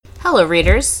Hello,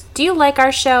 readers. Do you like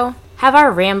our show? Have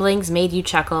our ramblings made you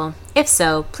chuckle? If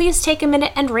so, please take a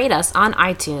minute and rate us on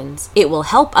iTunes. It will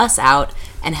help us out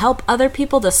and help other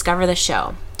people discover the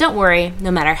show. Don't worry,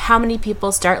 no matter how many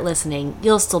people start listening,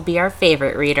 you'll still be our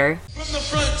favorite reader. From the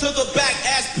front to the back,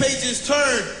 as pages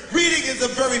turn, reading is a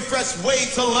very fresh way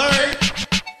to learn.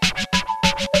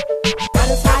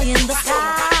 Butterfly in the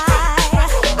sky,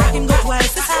 I can go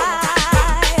twice as high.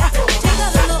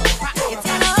 Take a look, it's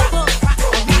in a book, a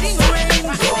reading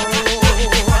rainbow. I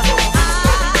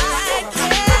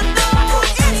can go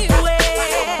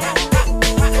anywhere,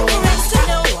 friends to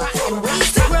know and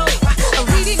ways to grow, a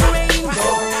reading rainbow.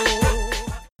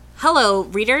 Hello,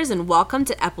 readers, and welcome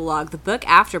to Epilogue, the book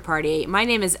after party. My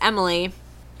name is Emily.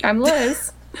 I'm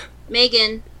Liz.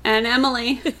 Megan. And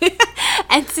Emily.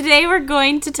 And today we're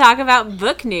going to talk about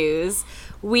book news.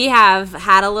 We have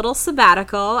had a little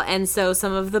sabbatical, and so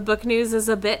some of the book news is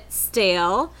a bit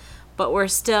stale, but we're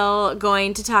still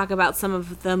going to talk about some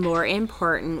of the more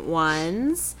important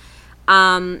ones.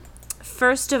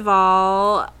 First of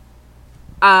all,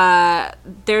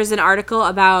 there's an article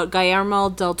about Guillermo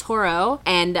del Toro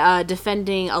and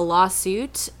defending a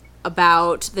lawsuit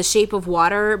about The Shape of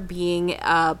Water being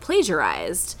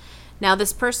plagiarized. Now,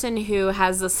 this person who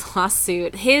has this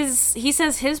lawsuit, he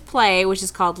says his play, which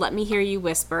is called Let Me Hear You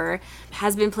Whisper,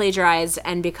 has been plagiarized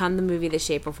and become the movie The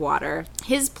Shape of Water.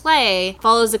 His play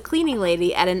follows a cleaning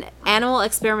lady at an animal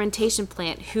experimentation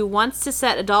plant who wants to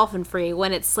set a dolphin free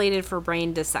when it's slated for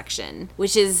brain dissection,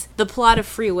 which is the plot of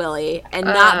Free Willy and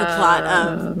not the plot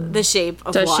of The Shape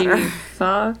of Water. Does she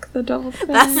fuck the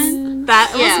dolphin?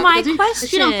 That was my question. If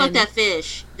she don't fuck that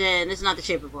fish, then it's not The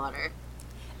Shape of Water.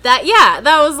 That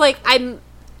was like,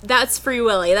 that's Free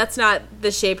Willy. That's not The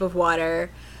Shape of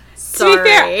Water. Sorry. To be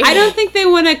fair, I don't think they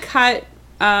want to cut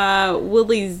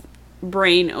Willy's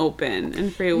brain open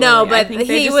in Free Willy. No, but I think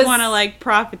they just want to, like,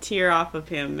 profiteer off of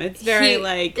him. It's very,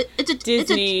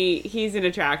 Disney, he's an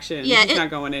attraction. Yeah, he's not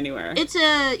going anywhere. It's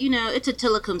a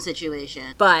telecom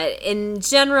situation. But in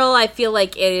general, I feel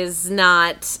like it is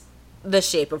not The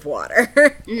Shape of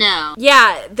Water. No.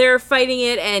 Yeah, they're fighting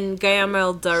it, and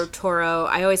Guillermo del Toro,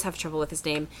 I always have trouble with his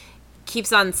name,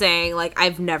 keeps on saying, like,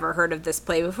 I've never heard of this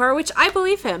play before, which I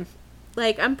believe him.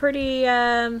 Like, I'm pretty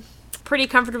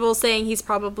comfortable saying he's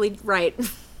probably right.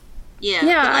 Yeah.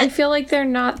 Yeah, but, I feel like they're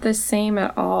not the same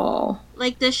at all.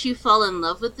 Like, does she fall in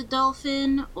love with the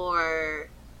dolphin, or...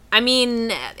 I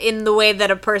mean, in the way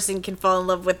that a person can fall in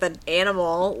love with an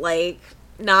animal, like,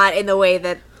 not in the way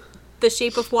that The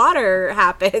Shape of Water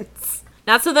happens.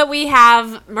 Not so that we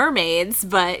have mermaids,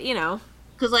 but, you know.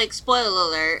 Because, like, spoiler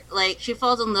alert, like, she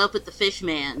falls in love with the fish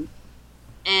man,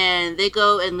 and they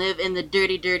go and live in the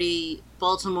dirty, dirty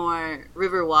Baltimore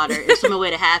river water and swim away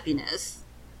to happiness.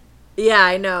 Yeah,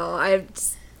 I know.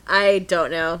 I don't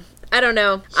know. I don't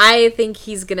know. I think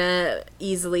he's gonna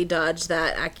easily dodge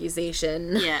that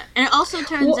accusation. Yeah. And it also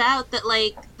turns out that,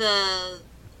 like, the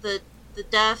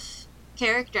deaf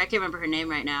character, I can't remember her name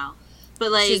right now,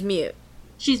 but, like... She's mute.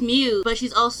 She's mute, but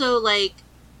she's also, like,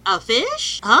 a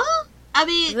fish? Huh? I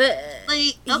mean,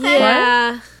 like, okay.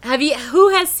 Yeah. Who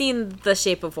has seen The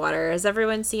Shape of Water? Has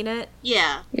everyone seen it?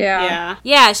 Yeah.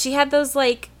 Yeah, she had those,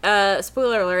 like,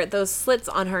 spoiler alert, those slits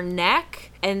on her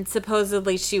neck, and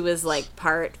supposedly she was, like,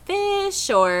 part fish,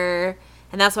 and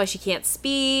that's why she can't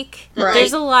speak. Right.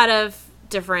 There's a lot of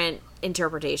different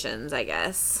interpretations, I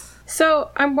guess. So,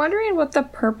 I'm wondering what the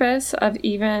purpose of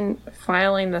even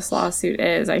filing this lawsuit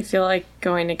is. I feel like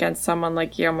going against someone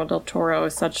like Guillermo del Toro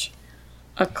is such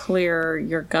a clear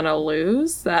you're gonna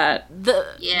lose that... The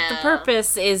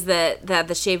purpose is that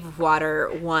The Shape of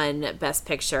Water won Best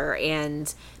Picture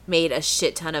and made a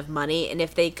shit ton of money, and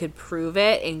if they could prove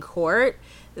it in court,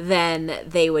 then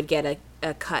they would get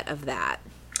a cut of that.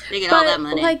 They get all that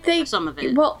money, like some of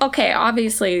it. Well, okay,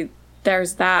 obviously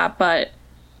there's that, but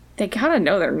they kind of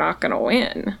know they're not gonna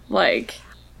win. Like,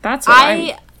 that's how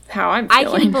I'm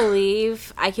feeling.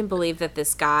 I can believe that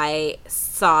this guy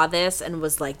saw this and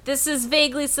was like, this is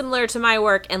vaguely similar to my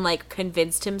work, and, like,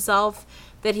 convinced himself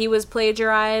that he was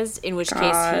plagiarized, in which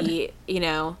case he,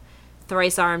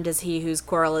 thrice armed is he whose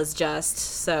quarrel is just,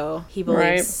 so he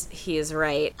believes he is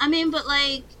right. I mean, but,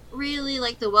 like, really,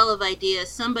 like, the well of ideas,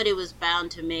 somebody was bound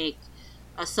to make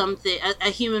a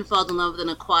human falls in love with an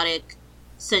aquatic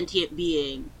sentient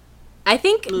being. I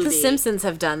think movie. The Simpsons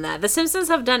have done that. The Simpsons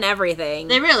have done everything.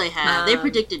 They really have. They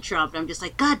predicted Trump, and I'm just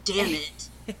like, God damn it.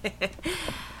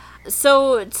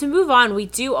 So, to move on, we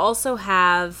do also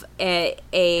have a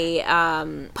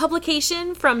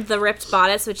publication from The Ripped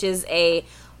Bodice, which is a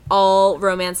all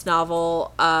romance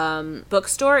novel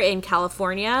bookstore in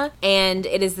California, and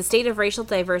it is the State of Racial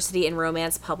Diversity in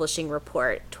Romance Publishing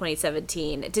Report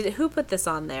 2017. Who put this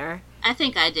on there? I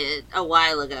think I did a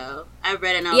while ago. I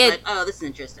read it and I was like, oh, this is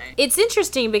interesting. It's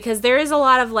interesting because there is a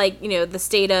lot of, like, the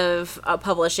state of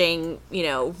publishing,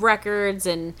 records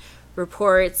and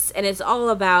reports, and it's all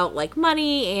about, like,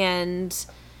 money, and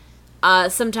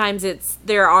sometimes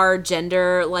there are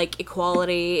gender, like,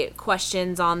 equality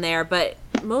questions on there, but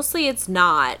mostly it's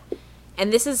not.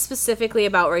 And this is specifically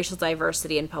about racial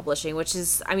diversity in publishing, which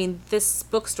is, this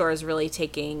bookstore is really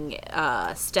taking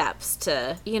steps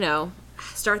to,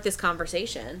 start this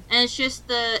conversation. And it's just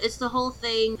the whole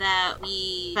thing that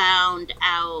we found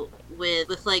out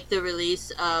with like the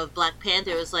release of Black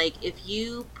Panther. It was like, if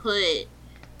you put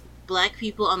Black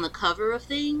people on the cover of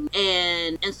things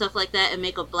and stuff like that and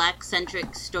make a Black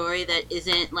centric story that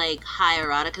isn't like high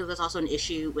erotica, because that's also an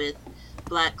issue with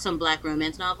some Black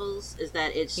romance novels, is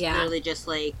that it's literally just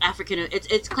like African.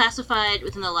 It's classified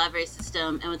within the library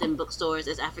system and within bookstores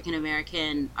as African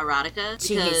American erotica,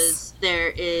 because there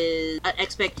is an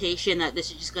expectation that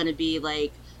this is just going to be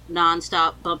like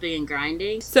nonstop bumping and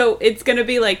grinding. So it's going to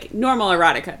be like normal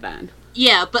erotica then.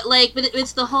 Yeah, but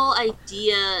it's the whole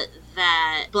idea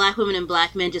that Black women and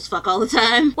Black men just fuck all the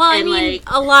time. Well, and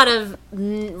a lot of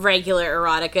regular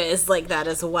erotica is like that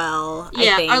as well.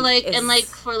 Yeah, I think, or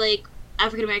for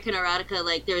African American erotica,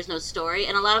 like, there is no story,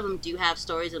 and a lot of them do have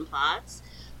stories and plots,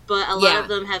 but a lot of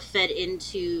them have fed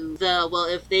into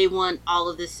if they want all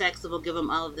of this sex, then we'll give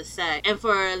them all of this sex. And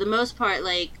for the most part,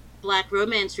 like, Black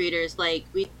romance readers, like,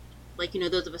 we, like,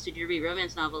 those of us who do read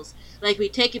romance novels, like, we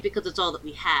take it because it's all that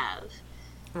we have.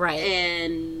 Right.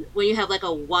 And when you have, like,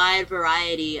 a wide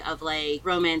variety of, like,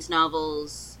 romance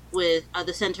novels with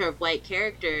the center of white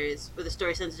characters, where the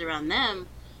story centers around them,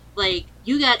 like,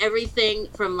 you got everything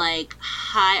from, like,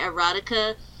 high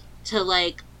erotica to,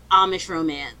 like, Amish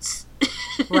romance.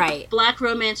 Right. Black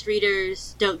romance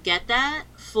readers don't get that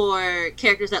for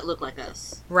characters that look like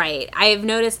us. Right. I've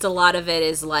noticed a lot of it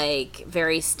is, like,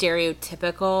 very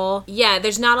stereotypical. Yeah,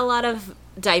 there's not a lot of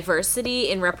diversity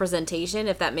in representation,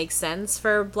 if that makes sense,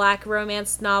 for Black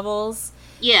romance novels.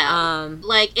 Yeah.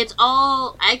 Like, it's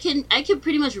all... I can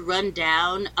pretty much run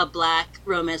down a Black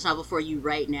romance novel for you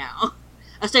right now.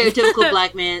 A stereotypical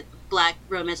Black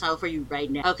romance novel for you right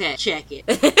now. Okay, check it.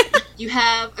 You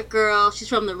have a girl, she's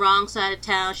from the wrong side of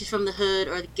town, she's from the hood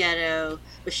or the ghetto,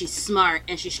 but she's smart,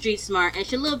 and she's street smart, and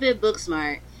she's a little bit book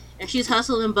smart, and she's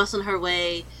hustling and bustling her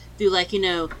way through, like,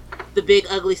 the big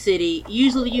ugly city,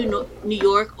 usually New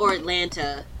York or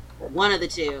Atlanta, one of the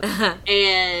two.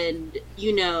 And,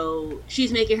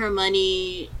 she's making her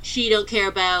money, she don't care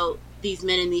about these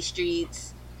men in these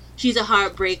streets. She's a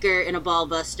heartbreaker and a ball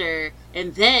buster,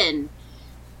 and then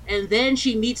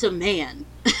she meets a man.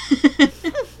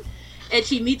 And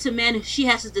she meets a man who she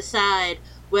has to decide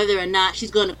whether or not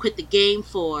she's going to quit the game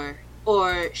for,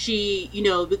 or she,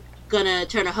 gonna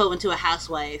turn a hoe into a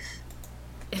housewife.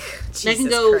 Jesus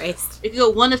Christ. It can go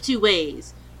one of two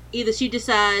ways. Either she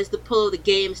decides the pull of the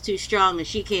game is too strong and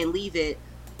she can't leave it,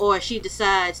 or she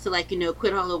decides to,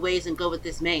 quit all her ways and go with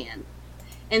this man.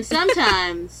 And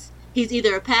sometimes he's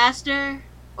either a pastor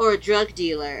or a drug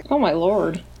dealer. Oh my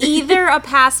lord. Either a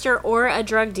pastor or a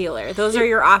drug dealer. Those are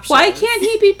your options. Why can't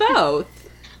he be both?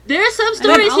 There are some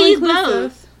stories he's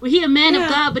all-inclusive. both. Where he a man of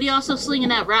God, but he also slinging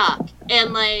that rock.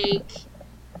 And, like...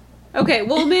 Okay,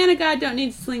 well, a man of God don't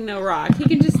need to sling no rock. He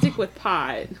can just stick with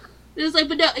pot. It's like,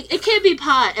 but no, it can't be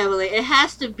pot, Emily. It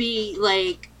has to be,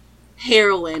 like,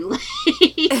 heroin. Like,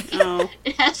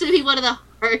 It has to be one of the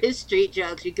hardest street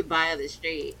drugs you could buy on the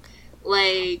street.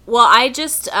 Like, well, I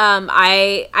just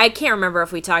I can't remember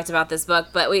if we talked about this book,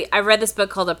 but I read this book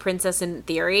called A Princess in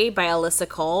Theory by Alyssa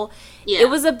Cole. Yeah.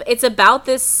 It's about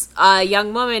this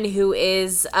young woman who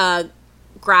is a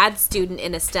grad student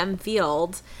in a STEM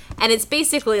field, and it's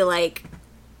basically like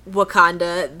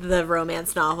Wakanda, the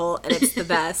romance novel, and it's the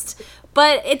best.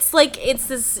 But it's like, it's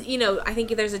this, I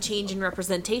think there's a change in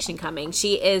representation coming.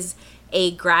 She is a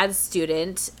grad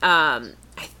student,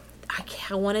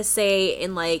 I want to say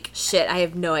in, like, shit, I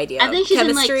have no idea. I think she's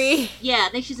chemistry. in, like, I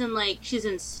think she's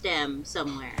in STEM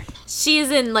somewhere. She's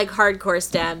in, like, hardcore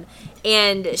STEM,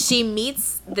 and she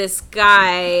meets this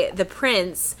guy, the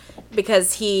prince,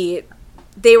 because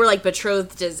they were, like,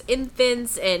 betrothed as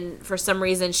infants, and for some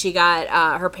reason she got,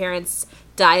 her parents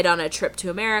died on a trip to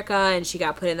America, and she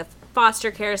got put in the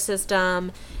foster care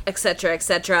system, etc.,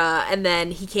 etc., and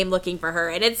then he came looking for her,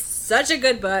 and it's such a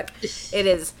good book. It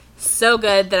is so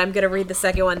good that I'm going to read the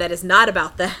second one that is not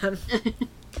about them.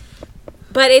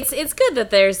 But it's good that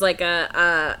there's like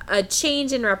a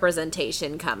change in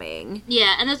representation coming.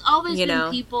 Yeah, and there's always You been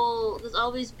know? people. There's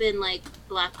always been like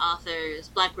black authors,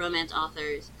 black romance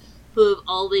authors, who have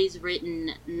always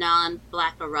written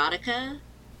non-black erotica.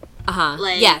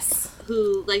 Like, Yes.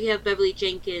 Who, like, you have Beverly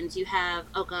Jenkins. You have,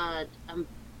 oh god, I'm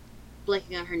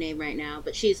blanking on her name right now,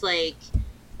 but she's like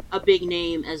a big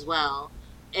name as well.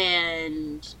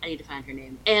 And I need to find her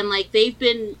name. And like they've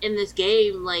been in this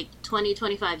game like 20,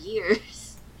 25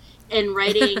 years and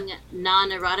writing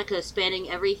non-erotica spanning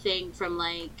everything from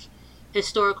like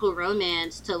historical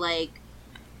romance to like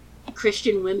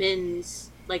Christian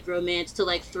women's like romance to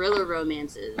like thriller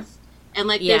romances. And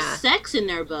like there's sex in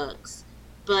their books,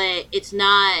 but it's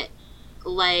not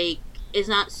like, it's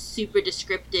not super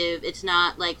descriptive. It's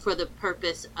not like for the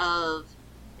purpose of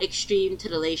extreme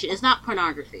titillation. It's not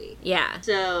pornography. Yeah.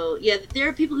 So, yeah, there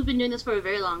are people who've been doing this for a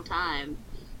very long time,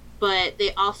 but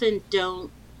they often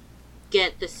don't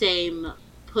get the same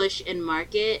push and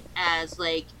market as,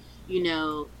 like, you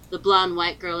know, the blonde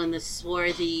white girl and the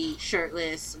swarthy,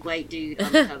 shirtless white dude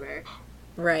on the cover.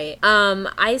 Right.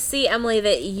 I see, Emily,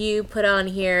 that you put on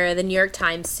here, the New York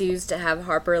Times sues to have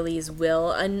Harper Lee's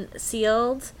will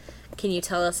unsealed. Can you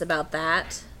tell us about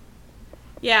that?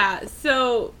 Yeah,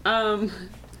 so,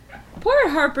 poor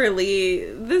Harper Lee.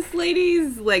 This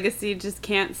lady's legacy just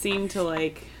can't seem to,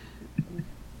 like,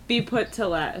 be put to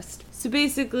rest. So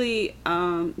basically,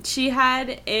 she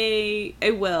had a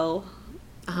will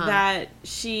that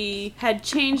she had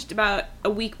changed about a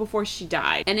week before she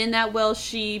died. And in that will,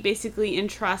 she basically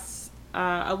entrusts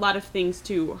a lot of things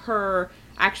to her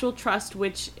actual trust,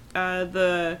 which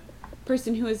the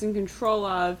person who is in control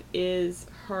of is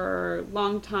her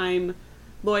longtime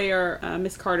lawyer,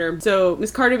 Miss Carter. So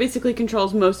Miss Carter basically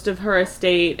controls most of her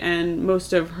estate and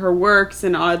most of her works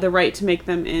and the right to make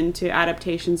them into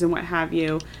adaptations and what have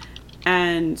you.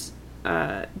 And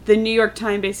the New York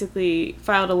Times basically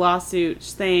filed a lawsuit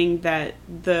saying that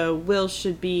the will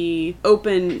should be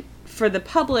open for the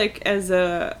public as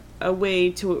a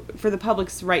way to, for the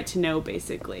public's right to know,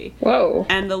 basically. Whoa.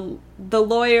 And the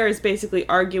lawyer is basically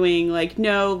arguing, like,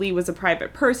 no, Lee was a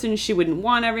private person, she wouldn't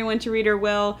want everyone to read her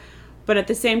will. But at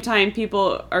the same time,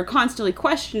 people are constantly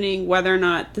questioning whether or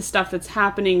not the stuff that's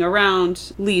happening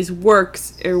around Lee's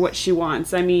works are what she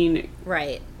wants. I mean,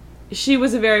 Right. she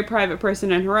was a very private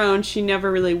person on her own. She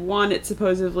never really wanted,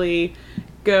 supposedly,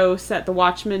 Go Set the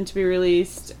Watchmen to be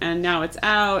released, and now it's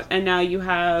out. And now you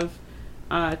have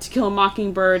To Kill a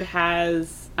Mockingbird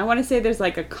has, I want to say there's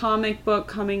like a comic book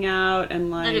coming out, and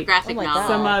like a graphic novel.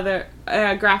 some other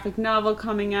graphic novel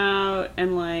coming out,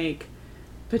 and like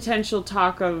potential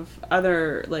talk of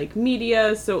other like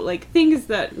media. So like things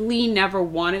that Lee never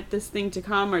wanted this thing to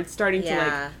come are starting to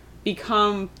like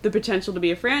become the potential to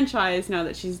be a franchise now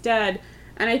that she's dead.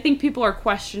 And I think people are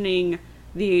questioning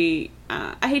the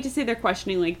I hate to say they're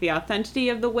questioning like the authenticity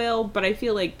of the will, but I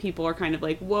feel like people are kind of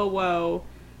like, whoa,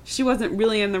 she wasn't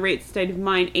really in the right state of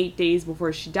mind 8 days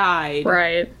before she died.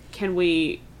 Right. Can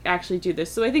we actually do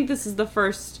this? So I think this is the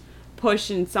first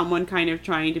push in someone kind of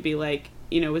trying to be like,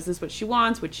 you know, is this what she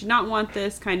wants? Would she not want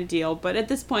this kind of deal? But at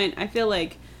this point, I feel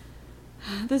like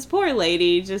this poor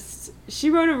lady just, she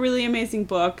wrote a really amazing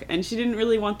book and she didn't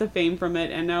really want the fame from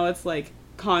it, and now it's like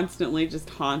constantly just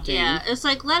haunting. Yeah, it's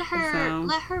like, let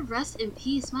her rest in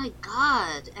peace. My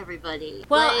God, everybody.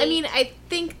 Well, like, I mean, I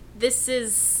think this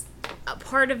is, a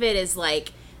part of it is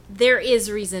like, there is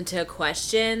reason to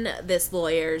question this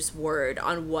lawyer's word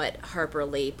on what Harper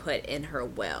Lee put in her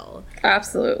will.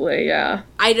 Absolutely, yeah.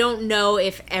 I don't know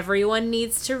if everyone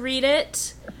needs to read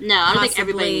it. no, I don't think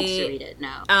everybody needs to read it.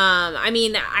 No. I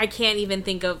mean, I can't even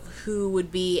think of who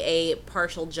would be a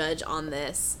partial judge on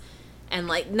this. And,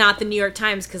 like, not the New York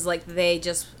Times, because, like, they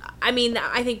just, I mean,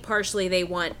 I think partially they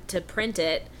want to print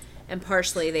it, and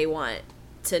partially they want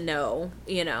to know,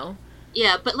 you know.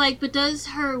 Yeah, but does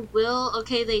her will,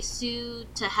 okay, they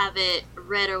sued to have it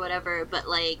read or whatever, but,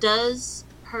 like, does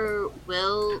her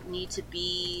will need to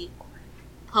be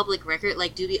public record?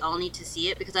 Like, do we all need to see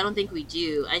it? Because I don't think we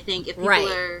do. I think if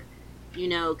people are, you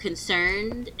know,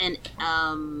 concerned, and,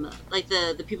 like,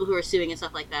 the people who are suing and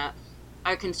stuff like that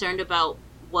are concerned about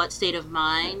what state of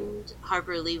mind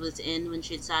Harper Lee was in when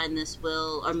she signed this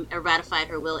will, or ratified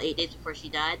her will 8 days before she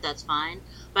died, that's fine.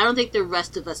 But I don't think the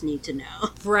rest of us need to know.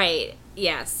 Right.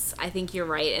 Yes. I think you're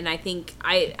right. And I think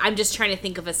I'm just trying to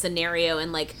think of a scenario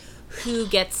and, like, who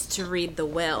gets to read the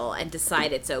will and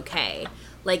decide it's okay.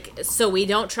 Like, so we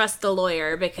don't trust the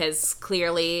lawyer because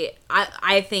clearly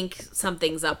I think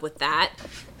something's up with that.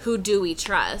 Who do we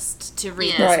trust to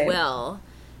read this will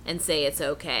and say it's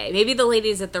okay? Maybe the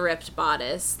ladies at the Ripped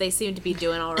Bodice. They seem to be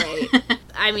doing all right.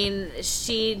 I mean,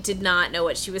 she did not know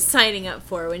what she was signing up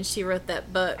for when she wrote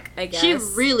that book, I guess. She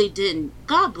really didn't.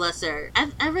 God bless her.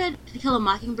 I read To Kill a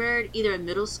Mockingbird either in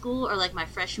middle school or like my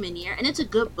freshman year, and it's a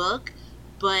good book,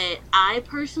 but I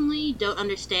personally don't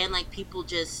understand like people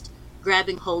just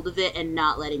grabbing hold of it and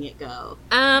not letting it go.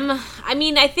 I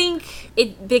mean, I think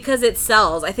because it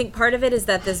sells. I think part of it is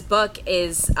that this book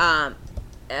is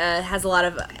has a lot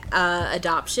of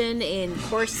adoption in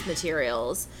course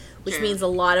materials, which Sure. means a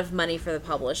lot of money for the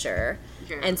publisher.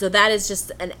 Sure. And so that is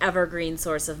just an evergreen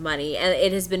source of money. And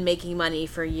it has been making money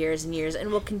for years and years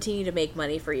and will continue to make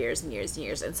money for years and years and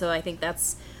years. And so I think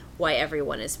that's why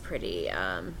everyone is pretty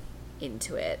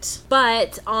into it.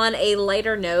 But on a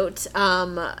lighter note,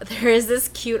 there is this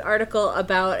cute article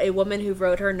about a woman who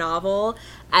wrote her novel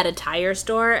at a tire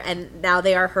store, and now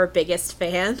they are her biggest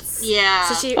fans. Yeah.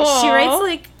 So she Aw. writes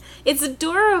like, it's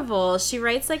adorable. She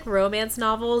writes like romance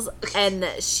novels, and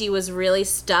she was really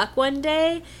stuck one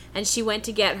day, and she went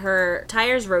to get her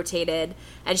tires rotated,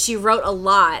 and she wrote a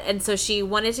lot, and so she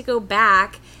wanted to go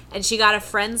back, and she got a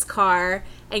friend's car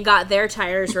and got their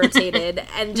tires rotated,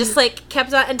 and just like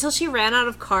kept on until she ran out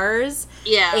of cars.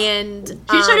 Yeah. And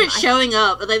She started showing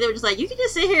up. Like they were just like, you can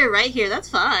just sit here right here, that's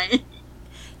fine.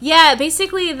 Yeah,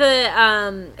 basically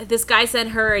the this guy sent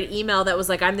her an email that was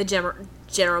like, I'm the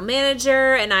general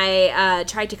manager, and I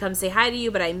tried to come say hi to you,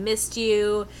 but I missed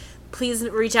you. Please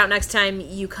reach out next time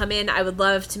you come in. I would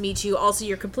love to meet you. Also,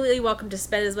 you're completely welcome to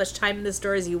spend as much time in the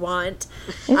store as you want.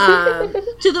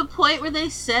 To the point where they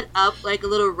set up like a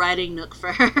little writing nook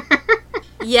for her.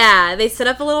 Yeah, they set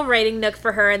up a little writing nook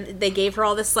for her, and they gave her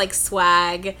all this like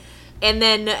swag. And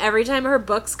then every time her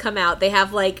books come out, they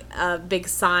have like a big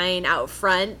sign out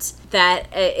front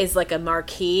that is like a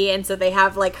marquee. And so they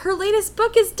have like, her latest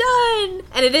book is done.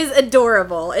 And it is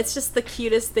adorable. It's just the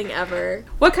cutest thing ever.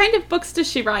 What kind of books does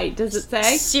she write? Does it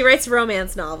say? She writes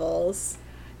romance novels.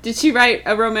 Did she write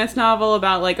a romance novel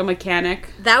about like a mechanic?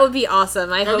 That would be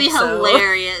awesome. I hope That'd be so.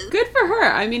 hilarious. Good for her.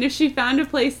 I mean, if she found a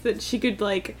place that she could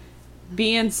like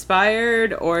be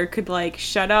inspired or could like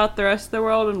shut out the rest of the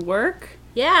world and work,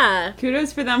 Yeah.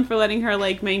 kudos for them for letting her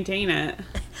like maintain it.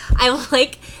 I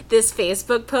like this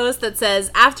Facebook post that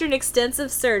says, after an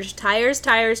extensive search, Tires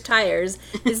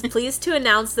is pleased to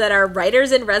announce that our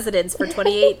writers in residence for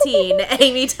 2018,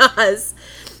 Amy Dawes.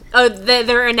 Oh,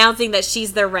 they're announcing that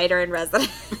she's their writer in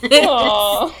residence.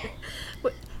 Aw.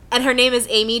 And her name is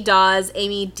Amy Dawes,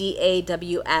 Amy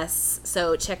Daws.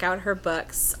 So check out her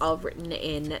books, all written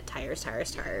in Tires,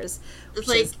 which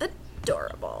like- is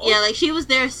adorable. Yeah, like she was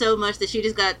there so much that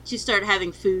she started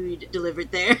having food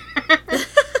delivered there.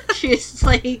 She's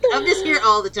like, I'm just here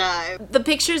all the time. The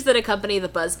pictures that accompany the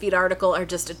BuzzFeed article are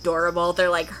just adorable. They're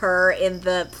like her in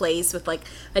the place with like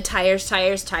a tires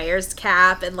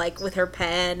cap and like with her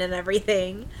pen and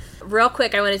everything. Real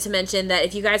quick, I wanted to mention that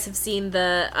if you guys have seen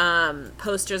the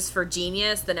posters for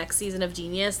Genius, the next season of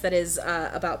Genius that is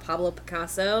about Pablo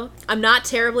Picasso, I'm not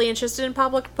terribly interested in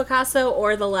Pablo Picasso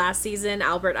or the last season,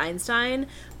 Albert Einstein,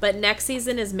 but next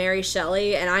season is Mary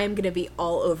Shelley, and I am going to be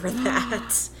all over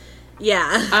that.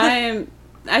 Yeah.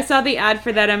 I saw the ad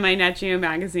for that in my Nat Geo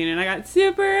magazine and I got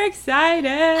super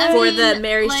excited. For mean, the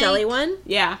Mary like- Shelley one?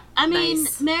 Yeah. I mean,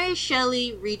 Nice. Mary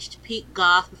Shelley reached peak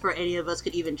goth before any of us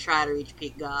could even try to reach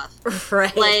peak goth.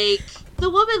 Right. Like, the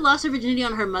woman lost her virginity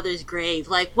on her mother's grave.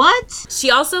 Like, what? She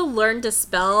also learned to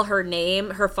spell her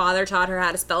name. Her father taught her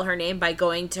how to spell her name by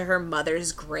going to her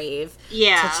mother's grave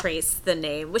Yeah. to trace the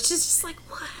name, which is just like,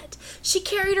 what? She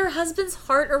carried her husband's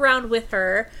heart around with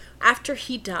her after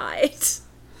he died.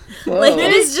 Like,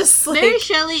 it is just like... Mary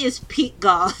Shelley is peak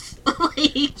goth.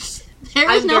 Like, there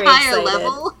is I'm no very higher excited.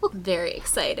 level. Very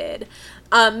excited.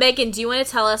 Megan, do you want to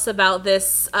tell us about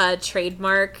this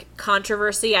trademark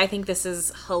controversy? I think this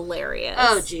is hilarious.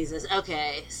 Oh, Jesus.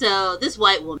 Okay. So, this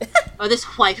white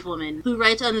woman who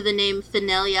writes under the name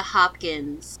Finelia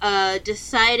Hopkins,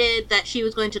 decided that she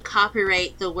was going to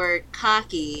copyright the word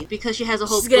cocky because she has a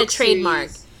whole She's gonna book trademark.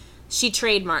 series. She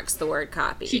trademarks the word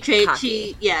copy. She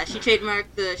Cocky.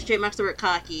 trademarks the word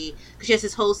cocky because she has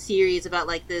this whole series about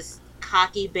like this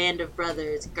cocky band of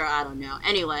brothers. Girl, I don't know.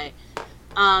 Anyway,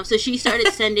 so she started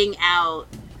sending out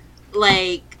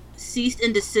like cease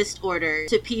and desist orders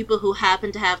to people who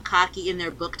happen to have cocky in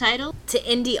their book title To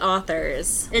indie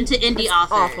authors. and to indie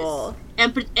That's authors. awful.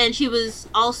 And she was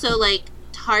also like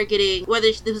targeting, whether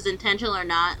this was intentional or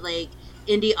not, like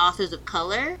indie authors of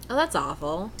color. Oh, that's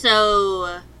awful.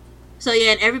 So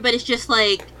yeah, and everybody's just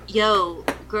like, yo,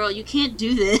 girl, you can't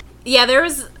do this. Yeah, there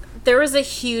was a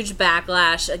huge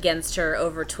backlash against her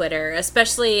over Twitter,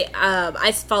 especially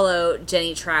I follow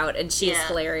Jenny Trout and she is Yeah.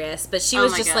 hilarious, but she Oh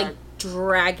was my just God. like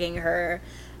dragging her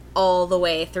all the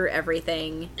way through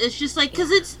everything. It's just like,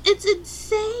 because it's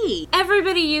insane.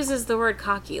 Everybody uses the word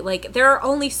cocky. Like, there are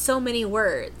only so many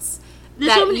words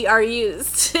There's that so many- are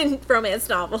used in romance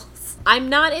novels. I'm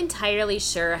not entirely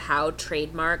sure how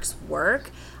trademarks work.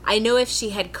 I know if she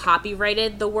had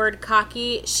copyrighted the word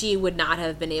cocky, she would not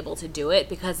have been able to do it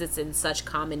because it's in such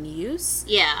common use.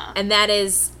 Yeah. And that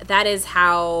is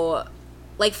how,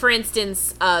 like, for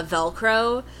instance,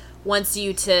 Velcro wants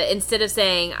you to, instead of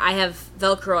saying, I have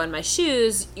Velcro on my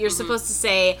shoes, you're supposed to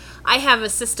say, I have a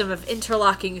system of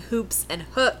interlocking hoops and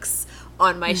hooks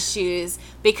on my shoes,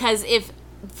 because if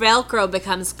Velcro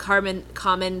becomes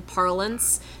common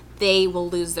parlance, they will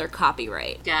lose their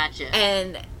copyright. Gotcha.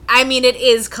 And I mean, it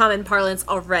is common parlance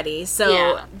already, so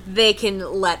Yeah. they can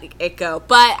let it go.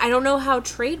 But I don't know how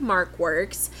trademark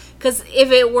works, because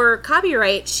if it were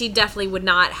copyright, she definitely would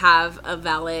not have a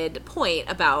valid point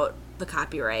about the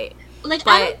copyright. Like,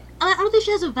 But I don't think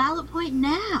she has a valid point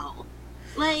now.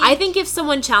 Like, I think if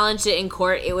someone challenged it in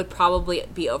court, it would probably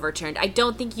be overturned. I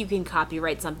don't think you can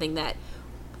copyright something that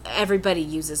everybody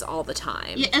uses all the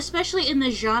time. yeah, especially in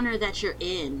the genre that you're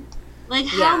in. Like,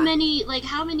 how Yeah. many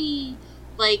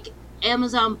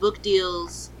Amazon book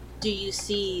deals do you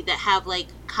see that have, like,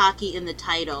 cocky in the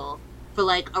title for,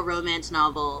 like, a romance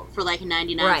novel for, like,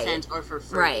 99 Right. cents or for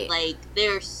free? Right. Like,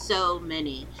 there are so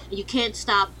many. You can't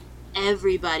stop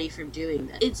everybody from doing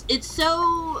that. It's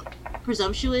so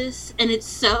presumptuous, and it's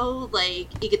so, like,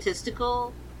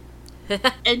 egotistical.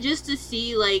 And just to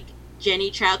see, like,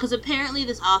 Jenny Trout, because apparently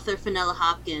this author, Fenella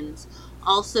Hopkins,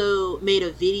 also made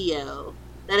a video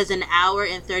that is an hour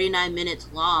and 39 minutes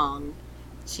long,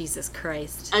 Jesus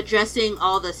Christ. addressing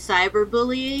all the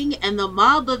cyberbullying and the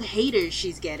mob of haters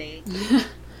she's getting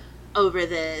over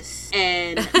this.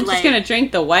 And, I'm like, just gonna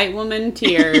drink the white woman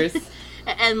tears.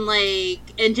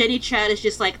 and Jenny Trout is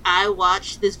just like, I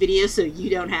watched this video so you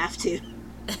don't have to.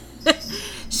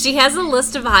 She has a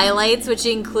list of highlights, which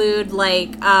include,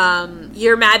 like,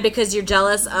 you're mad because you're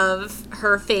jealous of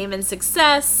her fame and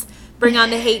success. Bring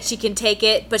on the hate, she can take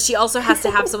it. But she also has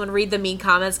to have someone read the mean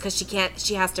comments because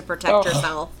she has to protect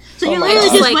herself. So Oh you my literally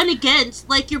God. just Like- went against,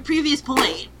 like, your previous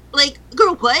point. Like,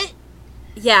 girl, what?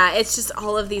 Yeah, it's just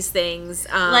all of these things.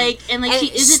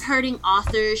 She isn't hurting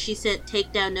authors. She sent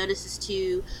takedown notices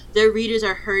to their readers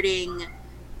are hurting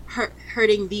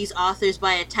these authors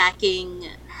by attacking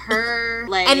her.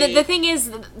 Like, And the thing is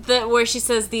that where she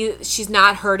says she's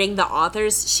not hurting the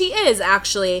authors, she is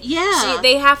actually. Yeah.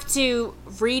 They have to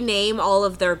rename all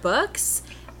of their books,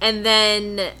 and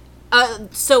then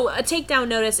so a takedown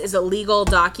notice is a legal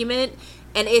document.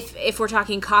 And if we're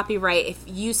talking copyright, if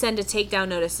you send a takedown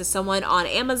notice to someone on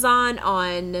Amazon,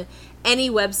 on any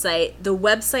website, the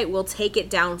website will take it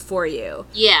down for you.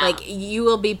 Yeah. Like, you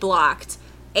will be blocked.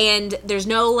 And there's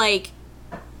no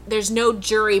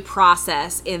jury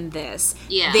process in this.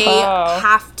 Yeah. They Oh.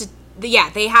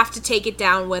 have to take it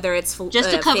down whether it's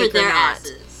just to cover fake or their not.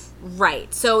 asses.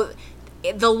 Right. So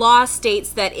the law states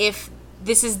that if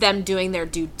this is them doing their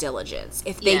due diligence,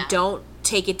 if they Yeah. don't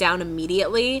take it down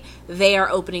immediately, they are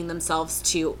opening themselves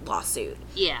to lawsuit.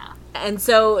 Yeah. And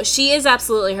so she is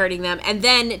absolutely hurting them. And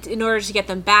then in order to get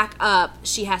them back up,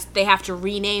 they have to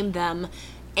rename them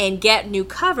and get new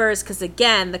covers, because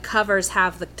again, the covers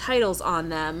have the titles on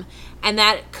them, and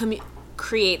that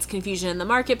creates confusion in the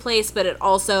marketplace. But it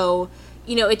also,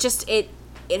 it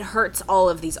hurts all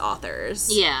of these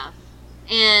authors. Yeah.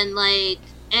 And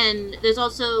there's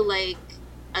also, like,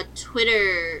 a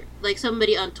Twitter, like,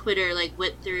 somebody on Twitter, like,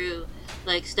 went through,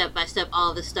 like, step by step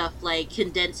all the stuff, like,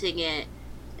 condensing it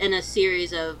in a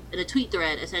tweet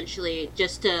thread, essentially,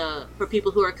 just for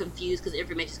people who are confused because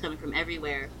information is coming from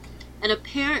everywhere. And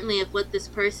apparently, if what this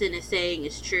person is saying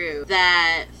is true,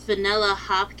 that Fenella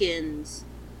Hopkins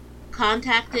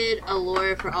contacted a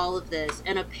lawyer for all of this,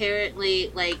 and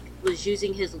apparently, like, was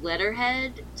using his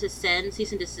letterhead to send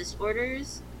cease and desist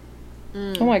orders,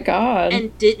 Oh my God.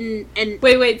 and didn't. And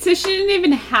Wait, so she didn't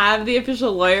even have the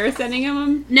official lawyer sending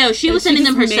him? no, she was She sending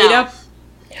them just made herself.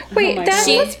 Wait, my that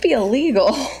God. must be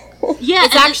illegal. Yeah,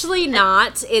 It's and actually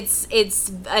not. It's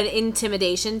an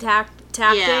intimidation tactic.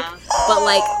 Yeah. But,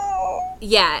 like,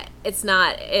 yeah, it's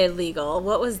not illegal.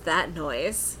 What was that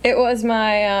noise? It was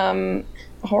my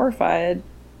horrified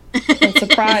and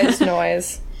surprised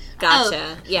noise.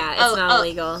 Gotcha. Yeah, it's not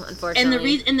illegal,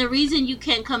 unfortunately. And the reason you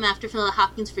can't come after Fenella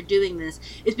Hopkins for doing this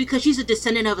is because she's a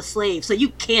descendant of a slave, so you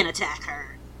can't attack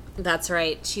her. That's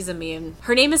right. She's immune.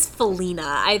 Her name is Felina.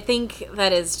 I think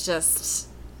that is just...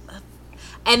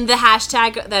 And the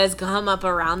hashtag that has come up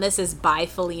around this is by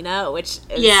Felina, which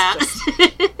is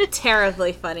just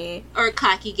terribly funny. Or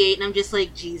Cockygate, and I'm just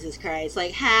like, Jesus Christ,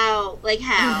 how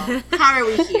are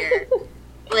we here?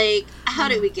 Like, how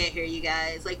did we get here, you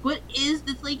guys? Like, what is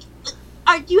this? Like,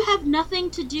 you have nothing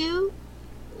to do?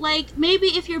 Like, maybe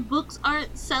if your books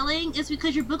aren't selling, it's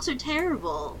because your books are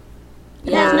terrible.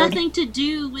 It has nothing to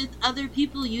do with other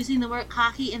people using the word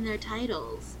cocky in their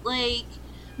titles. Like,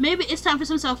 maybe it's time for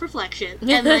some self-reflection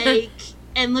and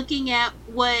and looking at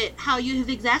how you have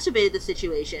exacerbated the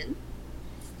situation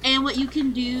and what you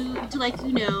can do to, like,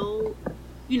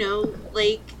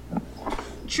 like,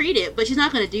 treat it. But she's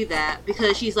not going to do that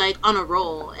because she's, like, on a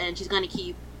roll and she's going to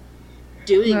keep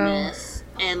doing this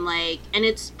and, like, and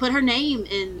it's put her name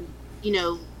in,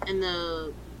 in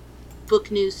the book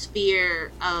news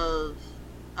sphere of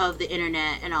the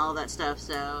internet and all of that stuff.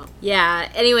 So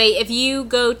yeah, anyway, if you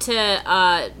go to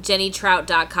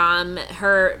jennytrout.com,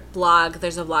 her blog,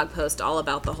 there's a blog post all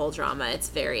about the whole drama. It's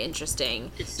very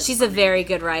interesting. She's funny. A very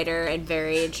good writer and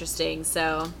very interesting.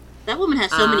 So that woman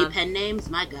has so many pen names.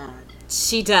 My God,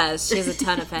 she does. She has a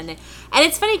ton of pen names, and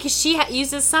it's funny because she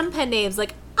uses some pen names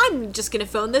like, I'm just gonna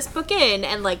phone this book in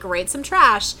and, like, write some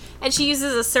trash, and she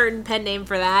uses a certain pen name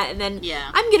for that, and then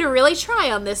I'm gonna really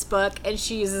try on this book, and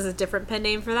she uses a different pen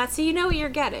name for that, so you know what you're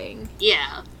getting.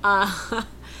 Yeah.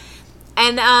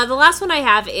 And the last one I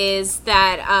have is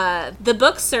that the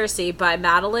book Circe by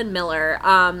Madeline Miller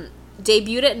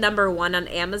debuted at #1 on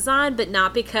Amazon, but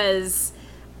not because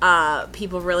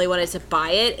people really wanted to buy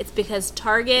it. It's because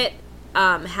Target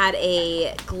had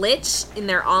a glitch in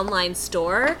their online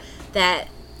store that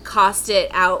cost it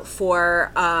out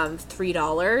for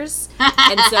 $3,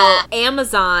 and so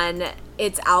Amazon,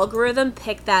 its algorithm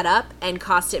picked that up and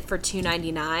cost it for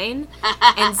 $2.99,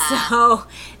 and so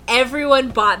everyone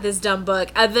bought this dumb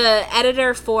book. The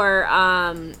editor for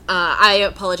I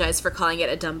apologize for calling it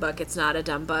a dumb book. It's not a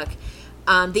dumb book.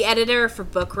 The editor for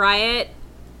Book Riot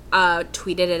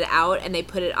tweeted it out, and they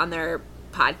put it on their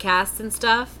podcasts and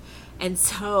stuff. And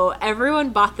so everyone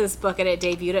bought this book and it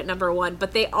debuted at #1,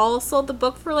 but they all sold the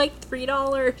book for like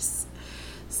 $3.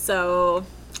 So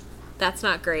that's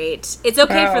not great. It's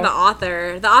okay for the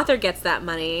author. The author gets that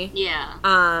money. Yeah.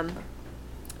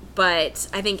 But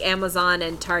I think Amazon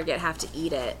and Target have to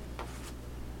eat it.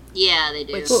 Yeah, they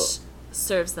do. Which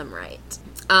serves them right.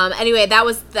 Anyway,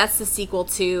 that's the sequel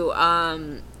to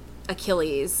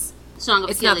Achilles. Song of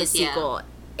It's Achilles, not the sequel.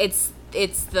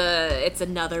 It's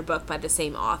another book by the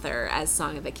same author as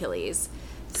Song of Achilles.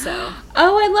 So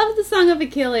I love the Song of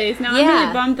Achilles. Now I'm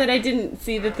really bummed that I didn't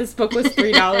see that this book was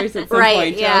 $3 at some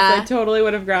point. Yeah. I totally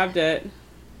would have grabbed it.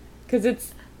 Because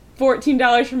it's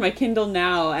 $14 for my Kindle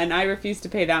now, and I refuse to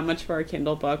pay that much for a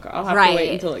Kindle book. I'll have to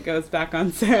wait until it goes back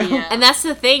on sale. Yeah. And that's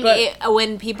the thing.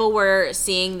 When people were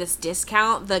seeing this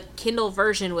discount, the Kindle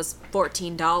version was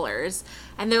 $14.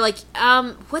 And they're like,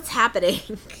 what's happening?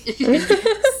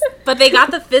 But they got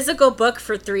the physical book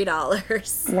for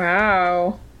 $3.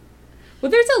 Wow. Well,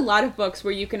 there's a lot of books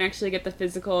where you can actually get the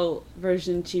physical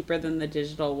version cheaper than the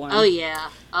digital one. Oh,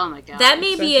 yeah. Oh, my God. That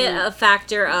may be a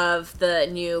factor of the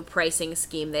new pricing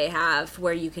scheme they have,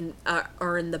 where you can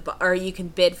you can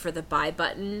bid for the buy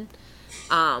button,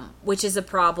 which is a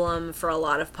problem for a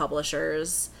lot of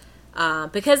publishers.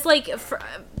 Because, like,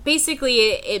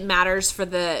 basically it matters for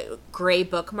the gray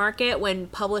book market when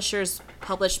publishers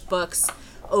publish books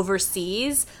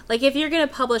overseas. Like, if you're going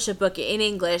to publish a book in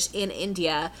English in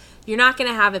India, you're not going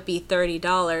to have it be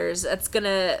 $30. That's going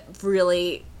to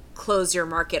really close your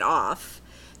market off.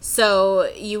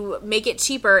 So you make it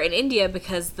cheaper in India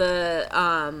because the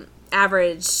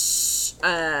average,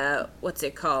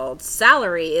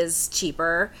 salary is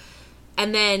cheaper.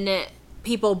 And then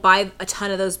people buy a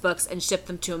ton of those books and ship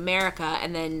them to America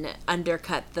and then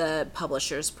undercut the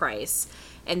publisher's price.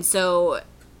 And so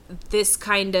this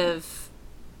kind of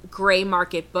gray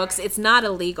market books, it's not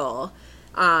illegal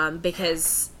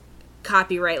because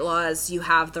copyright laws, you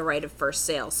have the right of first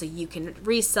sale, so you can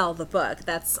resell the book.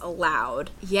 That's allowed.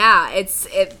 Yeah,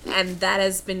 and that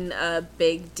has been a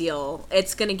big deal.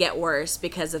 It's going to get worse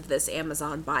because of this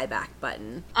Amazon buyback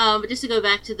button. But just to go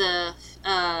back to the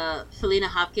Felina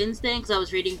Hopkins thing, because I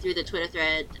was reading through the Twitter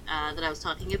thread that I was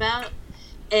talking about,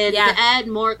 and to add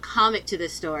more comic to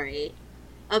this story,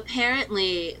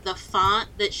 apparently the font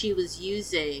that she was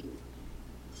using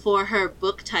for her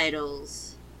book titles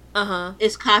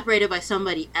is copyrighted by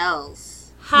somebody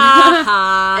else. Ha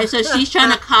ha. And so she's trying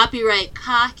to copyright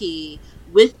cocky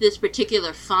with this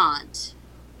particular font.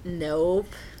 Nope.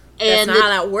 And that's not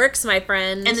how that works, my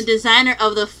friend. And the designer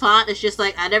of the font is just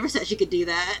like, I never said she could do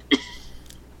that.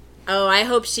 Oh, I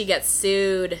hope she gets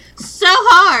sued. So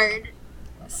hard.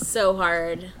 So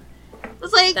hard.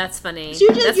 It's like, that's funny.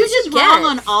 You're just wrong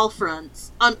on all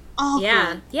fronts. On all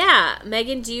fronts. Yeah.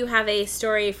 Megan, do you have a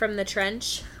story from the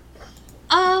trench?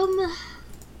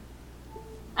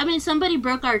 I I mean, somebody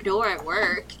broke our door at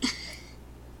work.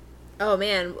 Oh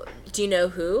man, do you know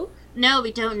who? No,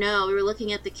 we don't know. We were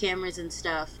looking at the cameras and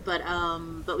stuff, but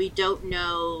we don't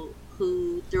know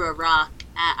who threw a rock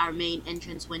at our main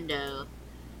entrance window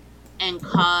and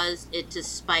caused it to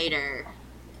spider,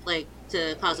 like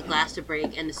to cause the glass to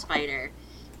break and the spider,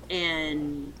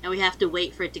 and we have to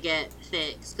wait for it to get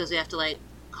fixed because we have to like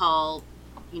call,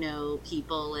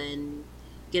 people and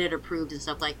get it approved and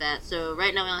stuff like that. So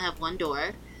right now we only have one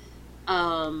door,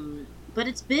 but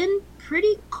it's been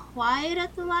pretty quiet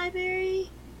at the library.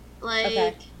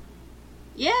 Like,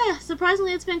 yeah,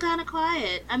 surprisingly, it's been kind of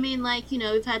quiet. I mean, like,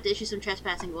 we've had to issue some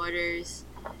trespassing orders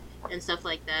and stuff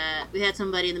like that. We had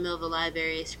somebody in the middle of the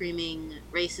library screaming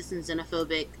racist and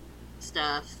xenophobic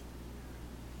stuff.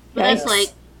 But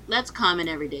that's common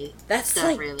everyday That's stuff,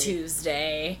 like really.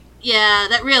 Tuesday. Yeah,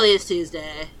 that really is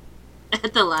Tuesday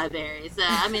at the library. So,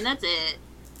 I mean, that's it.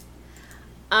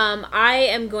 I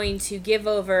am going to give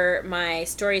over my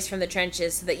stories from the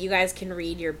trenches so that you guys can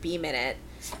read your B minute.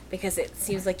 Because it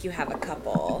seems like you have a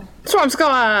couple. Swarm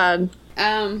Squad! You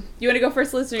want to go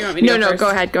first, Liz, or you want me to go No,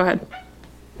 first? go ahead.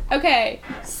 Okay,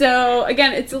 so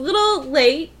again, it's a little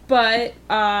late, but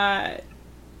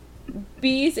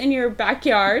Bees in Your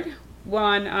Backyard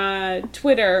on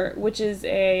Twitter, which is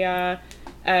a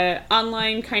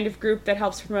online kind of group that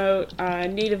helps promote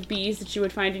native bees that you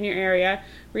would find in your area,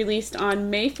 released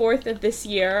on May 4th of this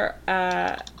year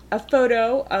a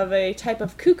photo of a type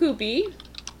of cuckoo bee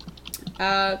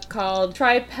called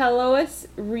Tripelois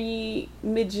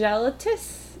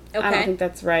remigellatus. Okay. I don't think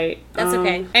that's right. That's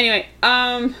okay. Anyway,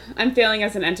 I'm failing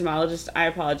as an entomologist. I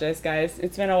apologize, guys.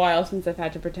 It's been a while since I've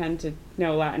had to pretend to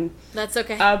know Latin. That's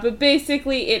okay. But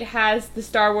basically, it has the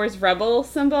Star Wars Rebel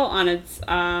symbol on its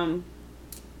abdomen.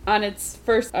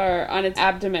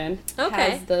 Okay.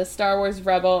 Has the Star Wars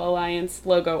Rebel Alliance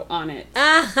logo on it.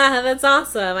 Ah, that's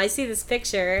awesome. I see this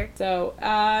picture. So,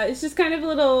 it's just kind of a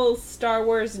little Star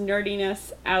Wars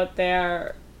nerdiness out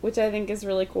there, which I think is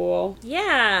really cool.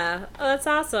 Yeah. Oh, that's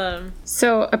awesome.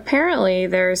 So apparently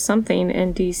there's something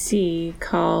in DC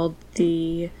called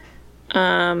the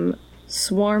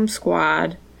Swarm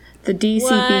Squad, the DC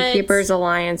What? Beekeepers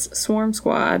Alliance Swarm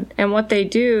Squad. And what they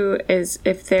do is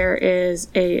if there is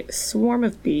a swarm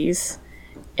of bees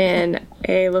in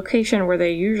a location where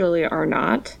they usually are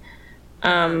not,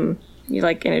 you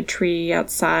like in a tree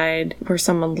outside where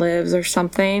someone lives or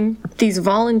something, these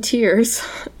volunteers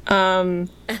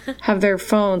have their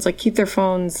phones, like keep their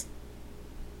phones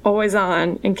always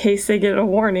on in case they get a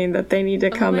warning that they need to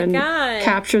come and God.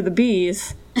 capture the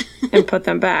bees and put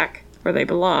them back where they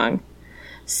belong.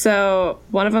 So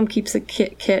one of them keeps a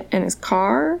kit in his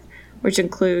car, which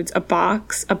includes a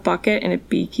box, a bucket, and a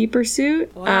beekeeper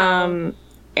suit. Wow.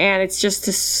 And it's just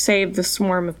to save the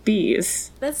swarm of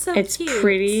bees. That's so It's cute.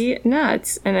 pretty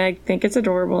nuts, and I think it's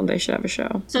adorable, and they should have a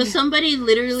show. So somebody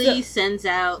literally sends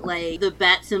out, like, the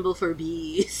bat symbol for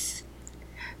bees.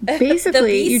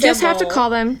 Basically, bee you just have to symbol. call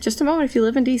them. Just a moment, if you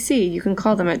live in D.C., you can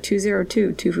call them at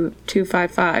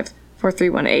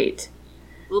 202-255-4318.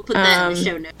 We'll put that in the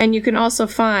show notes. And you can also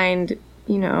find,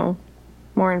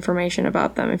 more information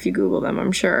about them if you Google them,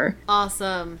 I'm sure.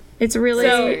 Awesome. It's really,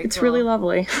 Very it's cool. really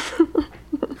lovely.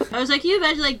 I was like, can you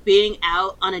imagine, like, being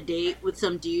out on a date with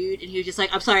some dude, and he was just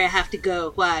like, I'm sorry, I have to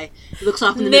go. Why? He looks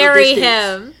off in the Marry middle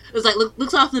distance. him. It was like,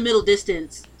 looks off in the middle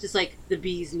distance. Just like, the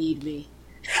bees need me.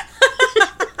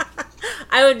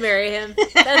 I would marry him.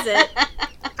 That's it.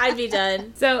 I'd be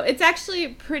done. So it's actually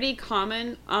pretty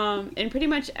common. In pretty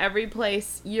much every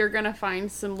place, you're going to find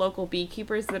some local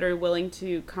beekeepers that are willing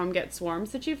to come get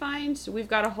swarms that you find. We've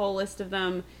got a whole list of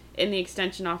them in the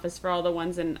extension office for all the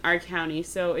ones in our county.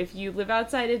 So if you live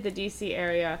outside of the DC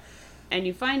area and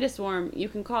you find a swarm, you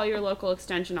can call your local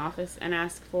extension office and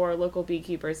ask for local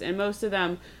beekeepers. And most of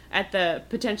them, at the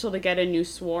potential to get a new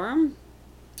swarm,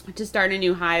 to start a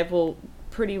new hive, will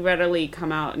pretty readily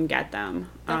come out and get them.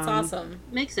 That's awesome.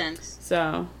 Makes sense.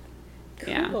 So,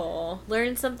 yeah. Cool.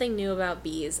 Learn something new about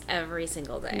bees every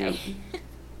single day.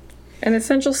 An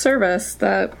essential service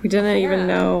that we didn't even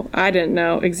know, I didn't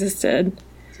know existed.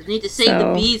 So we need to save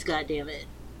the bees, goddammit.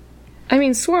 I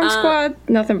mean, Swarm Squad,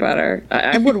 nothing better.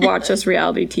 I would watch this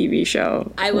reality TV show.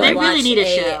 I would They watch really need a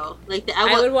a show. Like,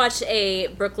 I would watch a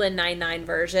Brooklyn Nine-Nine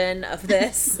version of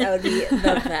this. That would be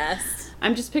the best.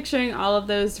 I'm just picturing all of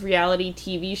those reality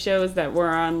TV shows that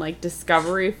were on, like,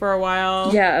 Discovery for a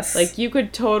while. Yes. Like, you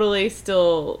could totally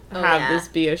still have yeah. this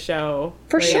be a show.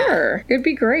 For Like, sure. It'd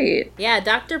be great. Yeah,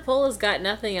 Dr. Pola's got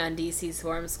nothing on DC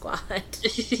Swarm Squad.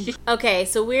 Okay,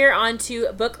 so we're on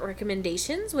to book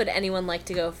recommendations. Would anyone like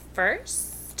to go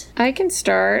first? I can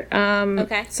start.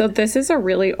 Okay. So this is a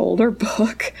really older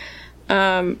book.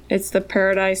 It's The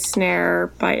Paradise Snare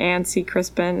by Anne C.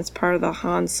 Crispin. It's part of the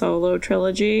Han Solo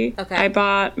trilogy. Okay. I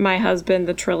bought my husband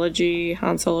the trilogy,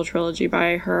 Han Solo trilogy,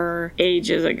 by her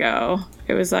ages ago.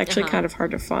 It was actually kind of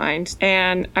hard to find.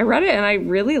 And I read it and I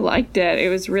really liked it. It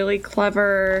was really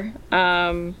clever.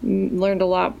 Learned a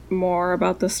lot more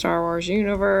about the Star Wars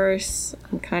universe.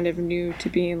 I'm kind of new to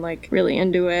being like really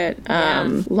into it.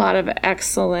 A lot of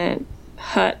excellent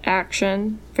Hutt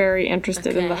action. Very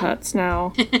interested in the Hutts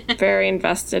now. Very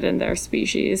invested in their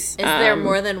species. Is there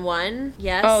more than one?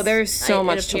 Yes. Oh, there's so It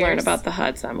much to learn appears. about the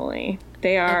Hutts, Emily.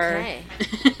 They are. Okay.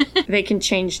 They can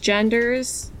change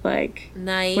genders, like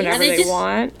Nice. whenever Are they they just-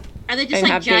 want. Are they just And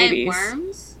like have giant babies.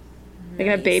 worms? They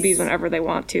can have babies whenever they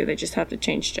want to. They just have to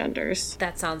change genders.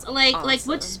 That sounds Like awesome.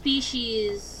 what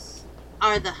species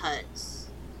are the Hutts?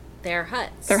 They're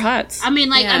Hutts. They're Hutts. I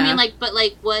mean, Yeah. but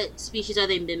like, what species are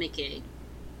they mimicking?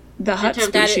 The Hutt terms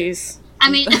of- That species. I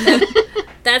mean,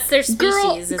 That's their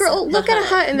species. is Girl, the look at a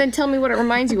Hutt. Hut and then tell me what it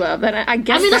reminds you of. Then I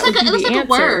guess it that would looks be like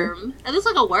the a answer. worm. It looks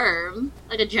like a worm,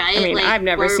 like a giant. I mean, like, I've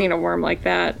never worm. seen a worm like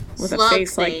that with a slug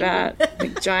face like thing. that,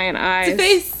 like giant eyes.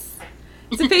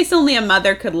 It's a face only a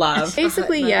mother could love.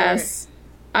 Basically, Hut mother. yes.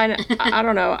 I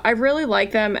don't know. I really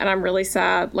like them, and I'm really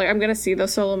sad. Like, I'm gonna see the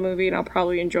Solo movie, and I'll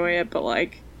probably enjoy it. But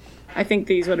like, I think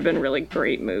these would have been really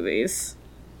great movies.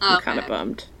 I'm Okay. kind of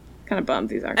bummed. Kind of bummed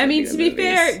these aren't. I gonna mean, the to be movies.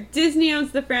 fair, Disney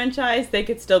owns the franchise. They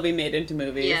could still be made into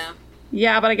movies. Yeah.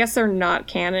 Yeah, but I guess they're not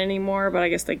canon anymore. But I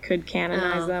guess they could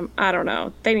canonize Oh. them. I don't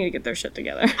know. They need to get their shit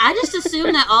together. I just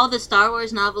assumed that all the Star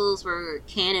Wars novels were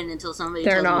canon until somebody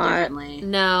They're told not. me differently.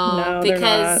 No, No, they're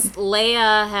because not.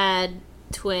 Leia had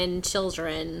twin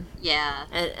children, Yeah.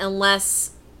 and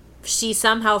unless she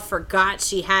somehow forgot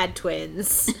she had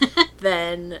twins,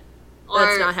 then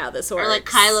that's not how this works. Or like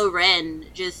Kylo Ren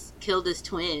just killed his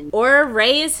twin. Or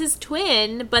Rey is his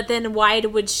twin, but then why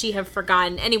would she have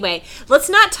forgotten? Anyway, let's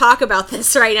not talk about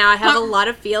this right now. I have a lot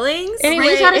of feelings. Anyway,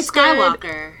 Rey's not a it's good.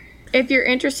 Skywalker. If you're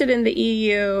interested in the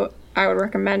EU, I would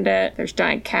recommend it. There's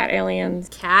giant cat aliens.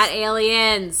 Cat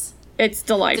aliens. It's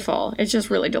delightful. It's just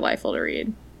really delightful to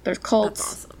read. There's cults.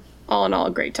 That's awesome. All in all,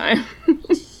 a great time.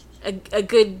 A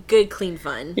good, clean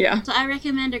fun. Yeah. So I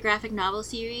recommend a graphic novel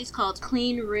series called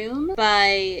Clean Room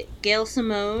by Gail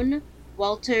Simone,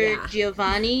 Walter Yeah.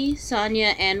 Giovanni,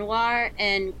 Sonia Anwar,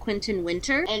 and Quentin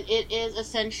Winter. And it is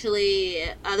essentially,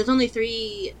 there's only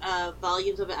 3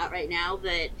 volumes of it out right now,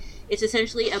 but it's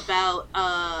essentially about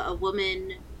a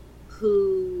woman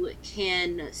who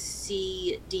can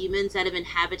see demons that have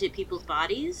inhabited people's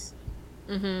bodies.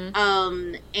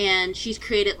 Mm-hmm. And she's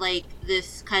created like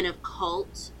this kind of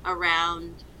cult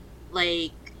around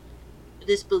like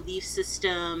this belief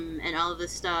system and all of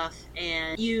this stuff,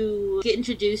 and you get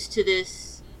introduced to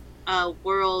this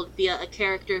world via a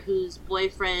character whose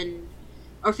boyfriend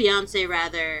or fiance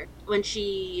rather, when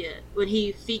he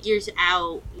figures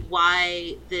out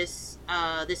why this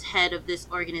this head of this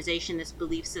organization, this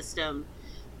belief system,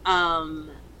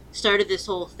 started this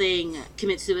whole thing,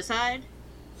 commit suicide.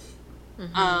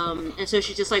 And so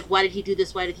she's just like, why did he do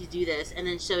this? Why did he do this? And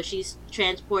then so she's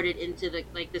transported into the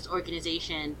like this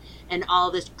organization and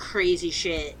all this crazy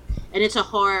shit. And it's a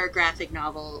horror graphic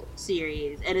novel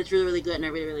series, and it's really, really good, and I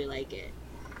really, really like it.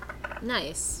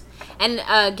 Nice. And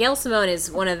Gail Simone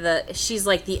is she's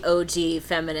like the OG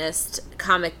feminist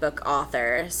comic book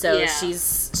author. So Yeah.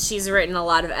 she's written a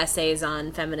lot of essays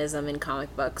on feminism in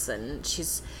comic books, and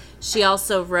she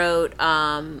also wrote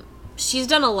she's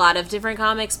done a lot of different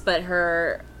comics, but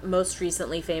her most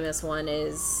recently famous one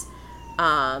is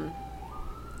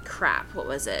what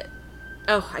was it?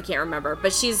 Oh, I can't remember,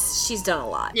 but she's done a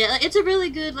lot. Yeah, it's a really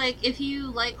good, like, if you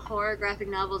like horror graphic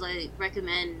novels, I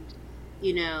recommend,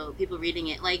 people reading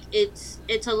it. Like, it's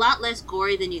a lot less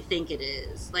gory than you think it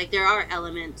is. Like, there are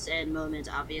elements and moments,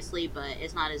 obviously, but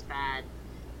it's not as bad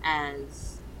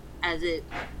as it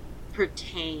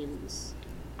pertains.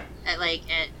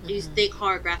 You think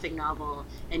horror graphic novel,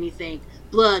 and you think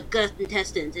blood, guts,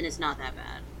 intestines, and it's not that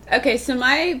bad. Okay, so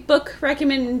my book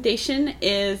recommendation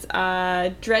is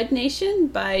Dread Nation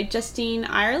by Justine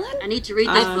Ireland. I need to read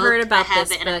this I've book. heard about I have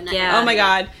this it, and I've book, never yeah. read Oh my it.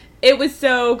 god, it was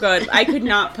so good. I could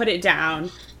not put it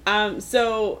down.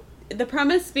 So the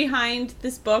premise behind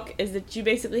this book is that you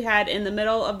basically had, in the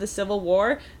middle of the Civil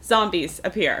War, zombies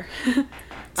appear.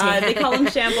 They call them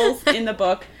shambles in the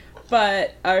book,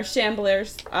 or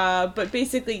shamblers. But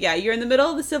basically, yeah, you're in the middle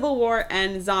of the Civil War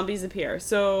and zombies appear.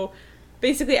 So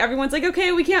basically everyone's like,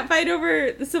 okay, we can't fight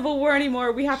over the Civil War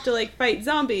anymore. We have to like fight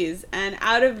zombies. And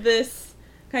out of this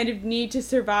kind of need to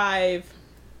survive,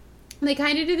 they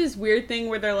kind of do this weird thing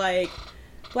where they're like,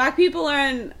 black people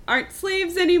aren't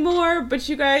slaves anymore, but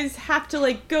you guys have to,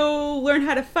 like, go learn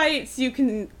how to fight so you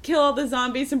can kill all the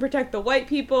zombies and protect the white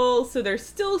people, so they're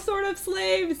still sort of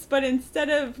slaves, but instead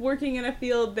of working in a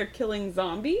field, they're killing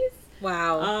zombies.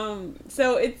 Wow.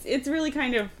 So it's really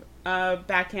kind of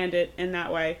backhanded in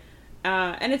that way.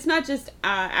 And it's not just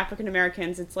African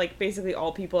Americans, it's like basically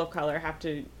all people of color have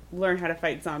to learn how to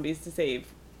fight zombies to save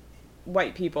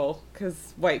white people,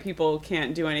 because white people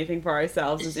can't do anything for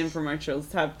ourselves, as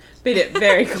infomercials have made it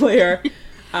very clear.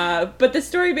 But the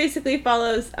story basically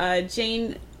follows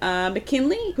Jane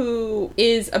McKinley, who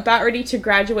is about ready to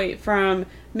graduate from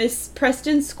Miss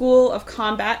Preston's School of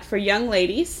Combat for Young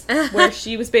Ladies, where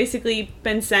she was basically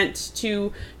been sent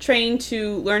to train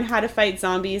to learn how to fight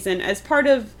zombies. And as part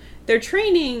of their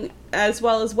training, as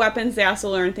well as weapons, they also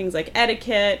learn things like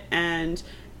etiquette and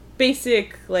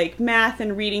basic, like, math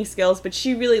and reading skills. But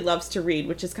she really loves to read,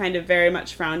 which is kind of very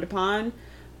much frowned upon.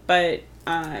 But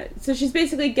so she's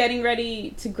basically getting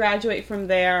ready to graduate from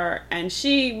there, and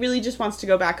she really just wants to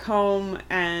go back home.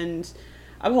 And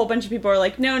a whole bunch of people are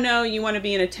like, no, you want to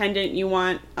be an attendant, you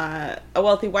want a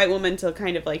wealthy white woman to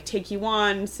kind of, like, take you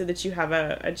on so that you have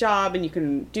a job and you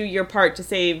can do your part to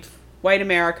save white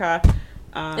America.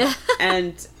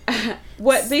 And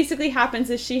what basically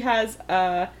happens is she has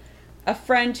a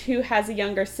friend who has a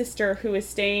younger sister who is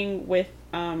staying with,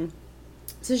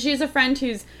 so she has a friend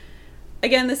who's,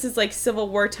 again, this is like Civil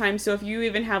War time, so if you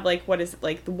even have, like, what is it,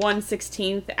 like the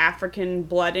 1/16th African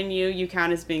blood in you, you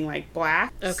count as being, like,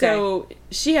 black. Okay. So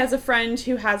she has a friend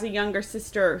who has a younger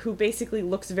sister who basically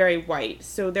looks very white.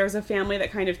 So there's a family that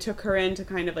kind of took her in to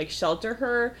kind of, like, shelter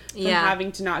her from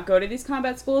having to not go to these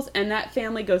combat schools, and that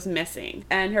family goes missing.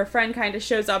 And her friend kind of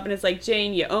shows up and is like,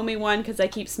 Jane, you owe me one because I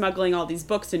keep smuggling all these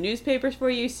books and newspapers for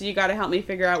you, so you got to help me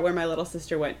figure out where my little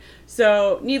sister went.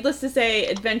 So needless to say,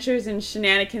 adventures and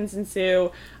shenanigans ensue.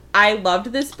 I loved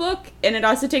this book, and it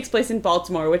also takes place in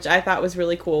Baltimore, which I thought was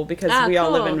really cool because we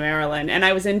all live in Maryland, and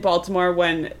I was in Baltimore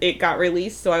when it got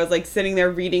released, so I was, like, sitting there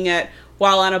reading it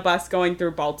while on a bus going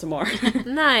through Baltimore.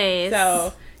 Nice.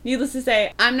 So, needless to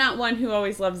say, I'm not one who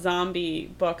always loves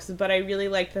zombie books, but I really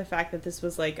liked the fact that this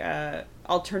was, like, a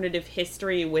alternative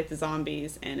history with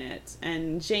zombies in it.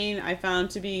 And Jane, I found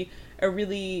to be a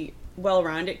really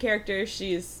well-rounded character.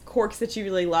 She's quirks that you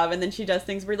really love, and then she does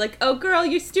things where you're like, oh girl,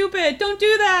 you're stupid, don't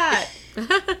do that.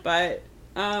 but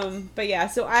yeah,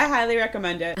 so I highly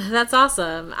recommend it. That's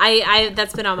awesome. I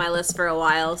that's been on my list for a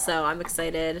while, so I'm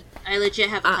excited. I legit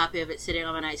have a copy of it sitting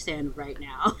on my nightstand right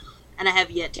now, and I have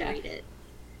yet to read it.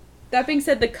 That being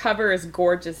said, the cover is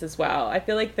gorgeous as well. I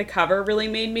feel like the cover really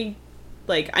made me,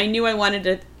 like, I knew I wanted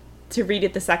to read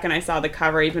it the second I saw the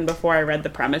cover, even before I read the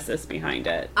premises behind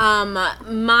it.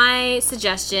 My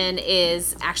suggestion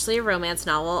is actually a romance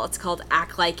novel. It's called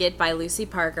Act Like It by Lucy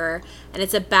Parker, and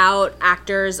it's about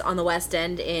actors on the West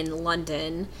End in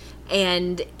London,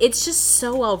 and it's just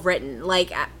so well written.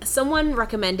 Like, someone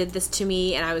recommended this to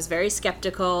me, and I was very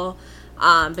skeptical,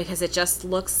 because it just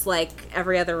looks like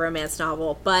every other romance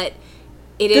novel, but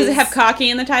does it have cocky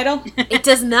in the title? It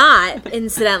does not,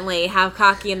 incidentally, have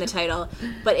cocky in the title,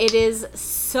 but it is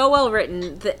so well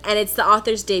written, and it's the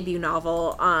author's debut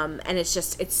novel, and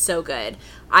it's so good.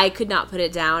 I could not put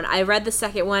it down. I read the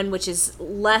second one, which is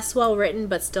less well written,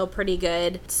 but still pretty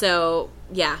good. So,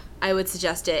 yeah, I would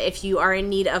suggest it. If you are in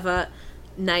need of a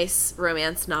nice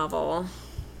romance novel,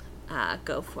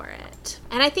 go for it.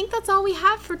 And I think that's all we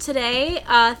have for today.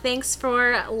 Thanks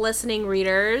for listening,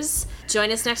 readers.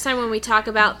 Join us next time when we talk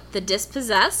about The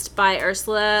Dispossessed by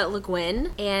Ursula Le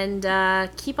Guin. And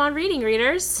keep on reading,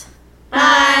 readers.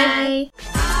 Bye.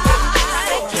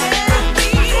 I can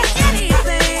be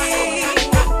anything.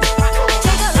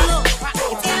 Take a look,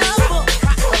 it's in a book,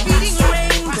 Reading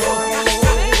Rainbow.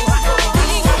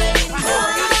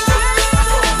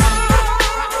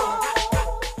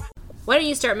 Why don't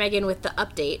you start, Megan, with the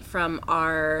update from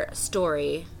our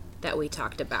story that we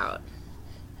talked about?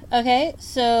 Okay,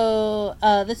 so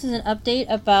this is an update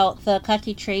about the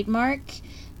Kati trademark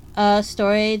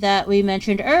story that we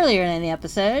mentioned earlier in the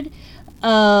episode.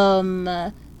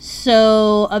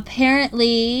 So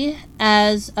apparently,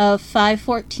 as of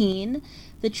 5/14,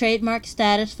 the trademark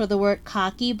status for the word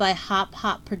cocky by Hop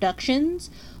Hop Productions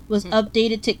was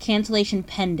updated to cancellation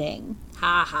pending.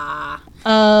 Ha ha.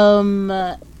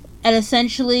 And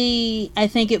essentially, I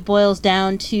think it boils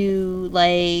down to,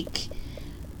 like,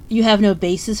 you have no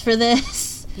basis for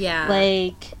this. Yeah.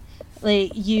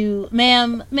 Like you,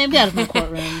 ma'am, get out of my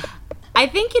courtroom. I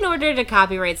think in order to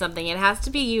copyright something, it has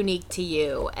to be unique to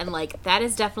you. And, like, that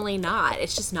is definitely not.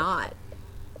 It's just not.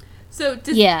 So,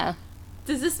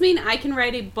 Does this mean I can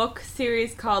write a book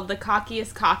series called The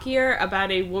Cockiest Cockier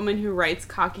about a woman who writes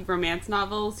cocky romance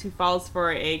novels who falls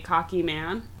for a cocky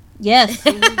man? Yes.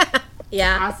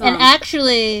 Yeah. Awesome.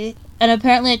 And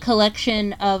apparently a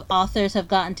collection of authors have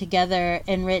gotten together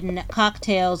and written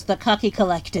Cocktails, the Cocky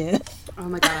Collective. Oh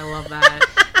my god, I love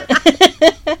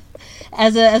that.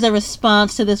 as a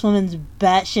response to this woman's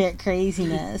batshit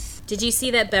craziness. Did you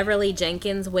see that Beverly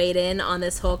Jenkins weighed in on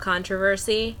this whole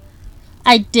controversy?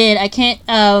 I did. I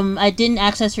didn't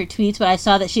access her tweets, but I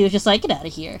saw that she was just like, get out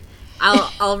of here.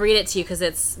 I'll read it to you because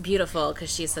it's beautiful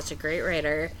because she's such a great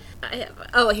writer.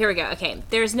 Here we go. Okay.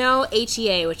 There's no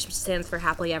HEA, which stands for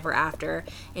happily ever after,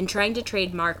 in trying to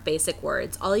trademark basic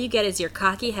words. All you get is your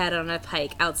cocky head on a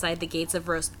pike outside the gates of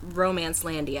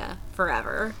Romancelandia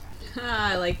forever.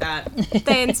 I like that.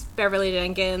 Thanks, Beverly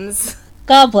Jenkins.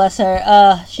 God bless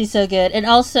her. She's so good. And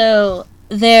also,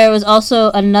 there was also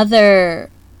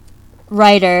another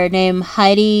writer named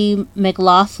Heidi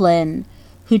McLaughlin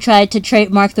who tried to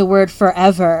trademark the word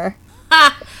forever.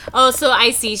 Oh, so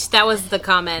I see. That was the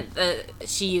comment that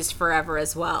she used forever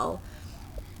as well.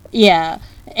 Yeah.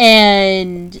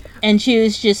 And she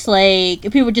was just like,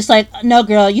 people were just like, no,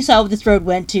 girl, you saw what this road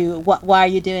went to. Why are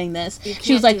you doing this?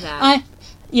 She was like,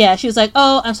 she was like,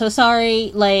 oh, I'm so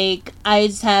sorry. Like, I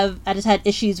just had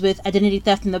issues with identity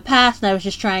theft in the past, and I was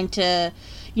just trying to,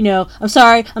 I'm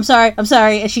sorry.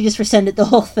 And she just rescinded the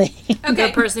whole thing. Okay.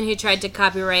 The person who tried to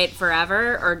copyright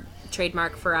forever or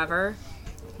trademark forever.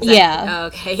 Yeah.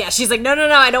 Okay. Yeah. She's like, no,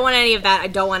 I don't want any of that. I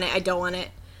don't want it.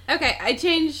 Okay, I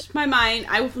changed my mind.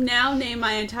 I will now name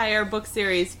my entire book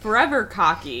series Forever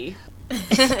Cocky.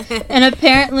 and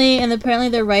apparently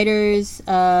the writers,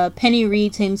 Penny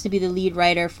Reed seems to be the lead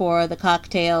writer for the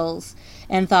Cocktails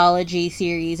anthology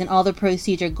series, and all the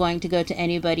proceeds are going to go to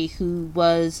anybody who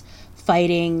was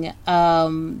fighting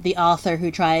the author who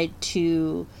tried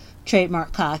to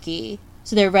trademark cocky.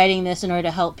 So they're writing this in order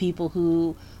to help people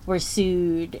who were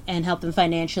sued and help them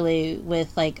financially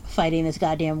with, like, fighting this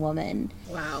goddamn woman.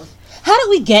 Wow. How did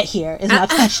we get here is my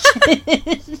question.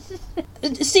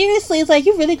 Seriously, it's like,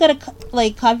 you really gotta,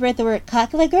 like, copyright the word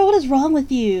cock? Like, girl, what is wrong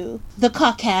with you? The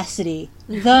caucasity.